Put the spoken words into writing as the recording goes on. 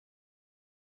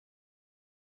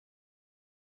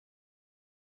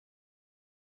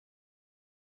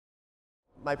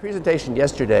My presentation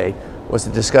yesterday was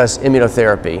to discuss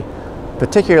immunotherapy,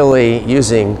 particularly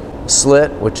using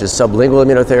SLIT, which is sublingual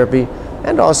immunotherapy,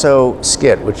 and also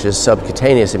SCIT, which is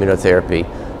subcutaneous immunotherapy,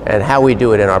 and how we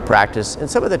do it in our practice and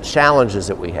some of the challenges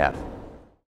that we have.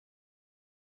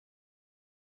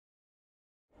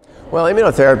 Well,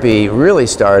 immunotherapy really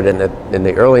started in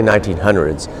the early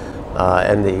 1900s,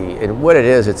 and what it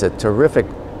is, it's a terrific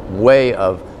way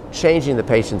of changing the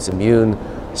patient's immune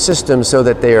system so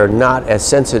that they are not as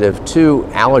sensitive to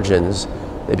allergens.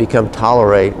 They they can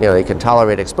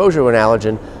tolerate exposure to an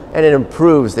allergen, and it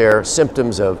improves their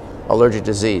symptoms of allergic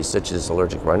disease, such as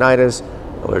allergic rhinitis,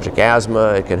 allergic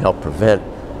asthma. It can help prevent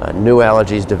new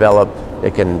allergies develop.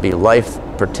 It can be life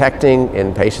protecting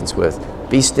in patients with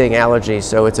bee sting allergies.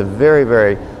 So it's a very,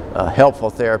 very helpful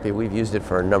therapy. We've used it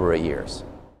for a number of years.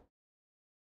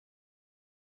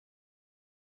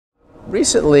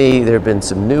 Recently, there have been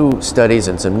some new studies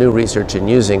and some new research in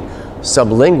using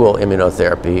sublingual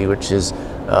immunotherapy, which is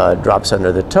drops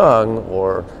under the tongue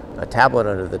or a tablet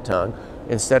under the tongue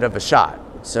instead of a shot.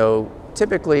 So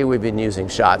typically we've been using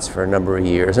shots for a number of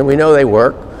years, and we know they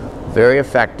work, very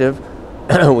effective.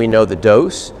 We know the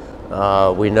dose,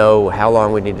 we know how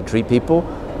long we need to treat people.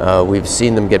 We've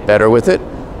seen them get better with it.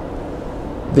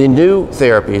 The new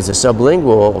therapies, the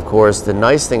sublingual, of course, the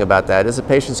nice thing about that is the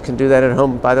patients can do that at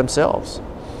home by themselves.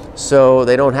 So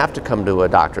they don't have to come to a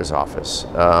doctor's office.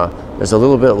 There's a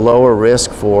little bit lower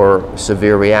risk for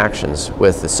severe reactions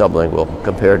with the sublingual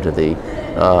compared to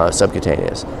the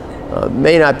subcutaneous.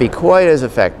 May not be quite as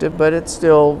effective, but it's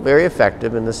still very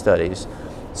effective in the studies.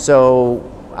 So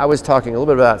I was talking a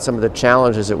little bit about some of the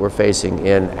challenges that we're facing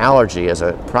in allergy as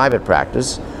a private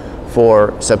practice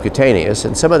for subcutaneous,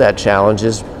 and some of that challenge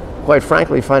is, quite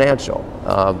frankly, financial.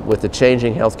 With the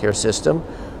changing healthcare system,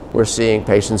 we're seeing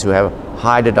patients who have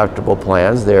high deductible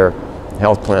plans. Their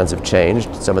health plans have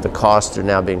changed. Some of the costs are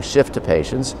now being shifted to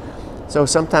patients. So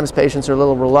sometimes patients are a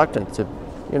little reluctant to,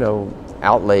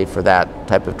 outlay for that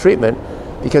type of treatment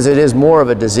because it is more of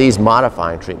a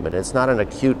disease-modifying treatment. It's not an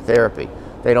acute therapy.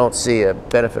 They don't see a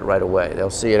benefit right away. They'll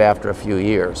see it after a few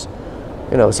years.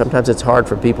 Sometimes it's hard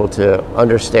for people to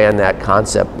understand that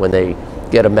concept when they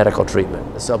get a medical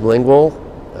treatment. The sublingual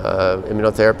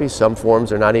immunotherapy, some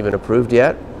forms are not even approved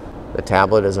yet. The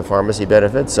tablet is a pharmacy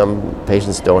benefit. Some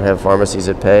patients don't have pharmacies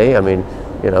that pay.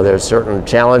 There's certain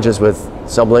challenges with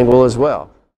sublingual as well.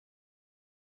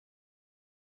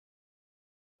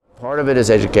 Part of it is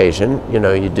education.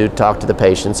 You do talk to the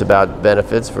patients about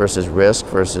benefits versus risk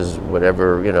versus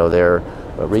whatever, their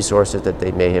resources that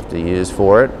they may have to use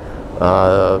for it.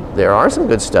 There are some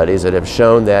good studies that have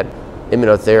shown that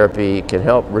immunotherapy can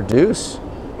help reduce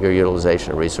your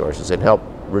utilization of resources and help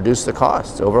reduce the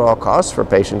costs, overall costs for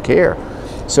patient care.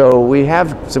 So we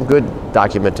have some good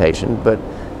documentation, but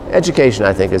education,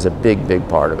 I think, is a big, big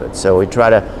part of it. So we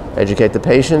try to educate the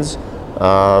patients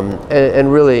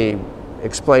and really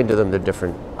explain to them the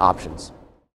different options.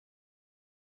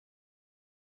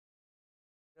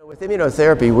 With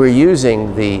immunotherapy, we're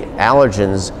using the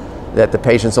allergens that the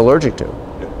patient's allergic to.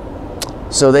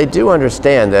 So they do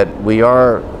understand that we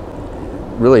are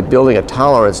really building a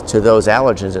tolerance to those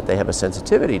allergens that they have a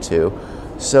sensitivity to.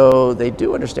 So they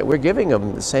do understand we're giving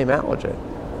them the same allergen.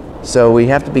 So we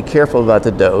have to be careful about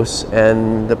the dose,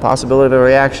 and the possibility of a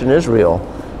reaction is real.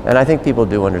 And I think people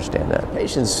do understand that.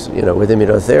 Patients, with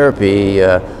immunotherapy,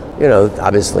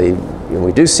 obviously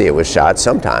we do see it with shots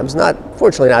sometimes,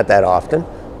 fortunately not that often,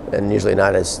 and usually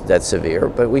not that severe,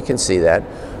 but we can see that.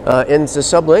 In the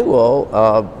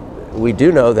sublingual, we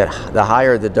do know that the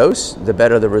higher the dose, the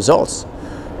better the results.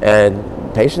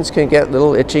 And patients can get a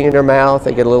little itching in their mouth,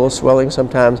 they get a little swelling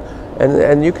sometimes,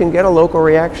 and you can get a local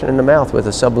reaction in the mouth with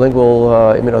a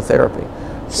sublingual immunotherapy.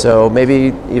 So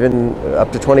maybe even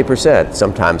up to 20%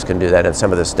 sometimes can do that in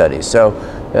some of the studies. So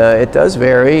it does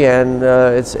vary, and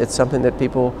it's something that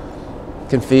people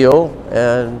can feel,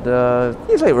 and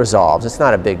usually it resolves. It's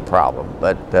not a big problem,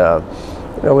 but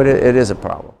it is a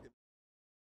problem.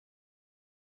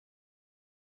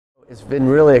 It's been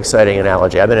really exciting in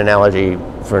allergy. I've been in allergy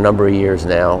for a number of years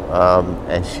now,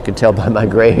 and you can tell by my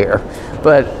gray hair.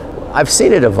 But I've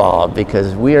seen it evolve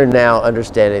because we are now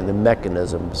understanding the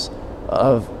mechanisms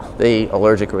of the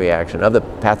allergic reaction, of the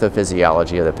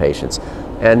pathophysiology of the patients.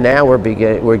 And now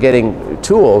we're getting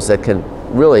tools that can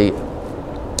really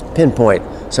pinpoint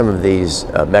some of these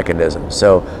mechanisms.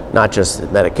 So not just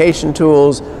medication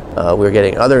tools, we're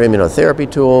getting other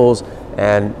immunotherapy tools,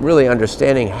 and really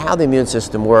understanding how the immune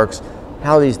system works,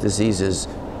 how these diseases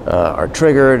are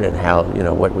triggered, and how,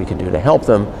 what we can do to help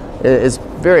them is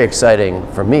very exciting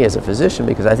for me as a physician,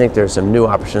 because I think there's some new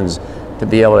options to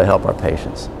be able to help our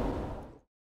patients.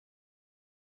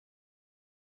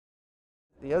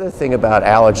 The other thing about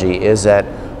allergy is that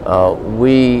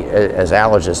we, as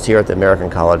allergists here at the American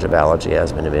College of Allergy,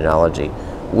 Asthma and Immunology,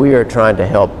 we are trying to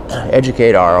help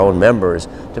educate our own members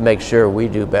to make sure we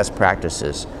do best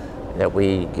practices, that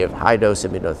we give high-dose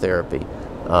immunotherapy.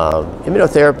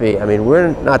 Immunotherapy, I mean,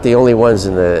 we're not the only ones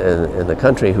in the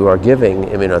country who are giving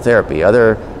immunotherapy.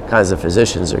 Other kinds of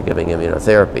physicians are giving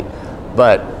immunotherapy.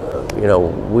 But, you know,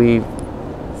 we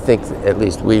think, at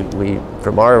least we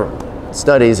from our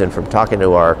studies and from talking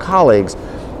to our colleagues,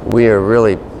 we are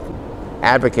really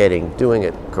advocating doing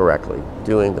it correctly,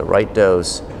 doing the right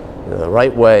dose, the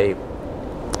right way,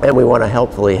 and we want to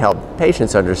hopefully help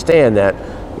patients understand that,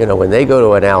 you know, when they go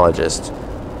to an allergist,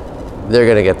 they're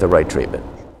going to get the right treatment.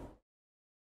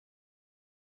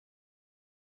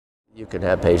 You can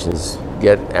have patients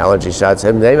get allergy shots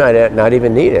and they might not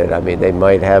even need it. I mean, they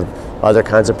might have other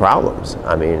kinds of problems.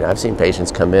 I mean, I've seen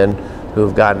patients come in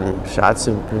who've gotten shots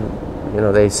and, you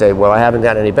know, they say, well, I haven't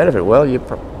gotten any benefit. Well, you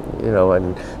know,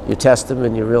 and you test them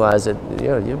and you realize that, you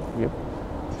know, you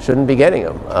shouldn't be getting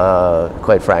them,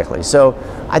 quite frankly. So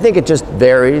I think it just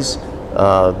varies.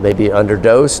 Maybe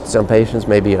underdosed. Some patients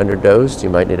may be underdosed. You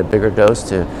might need a bigger dose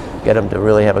to get them to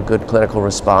really have a good clinical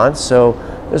response. So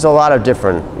there's a lot of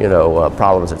different, you know,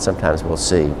 problems that sometimes we'll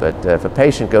see. But if a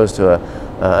patient goes to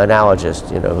an allergist,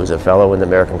 you know, who's a fellow in the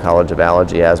American College of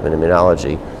Allergy, Asthma and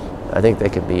Immunology, I think they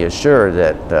can be assured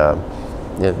that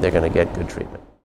they're going to get good treatment.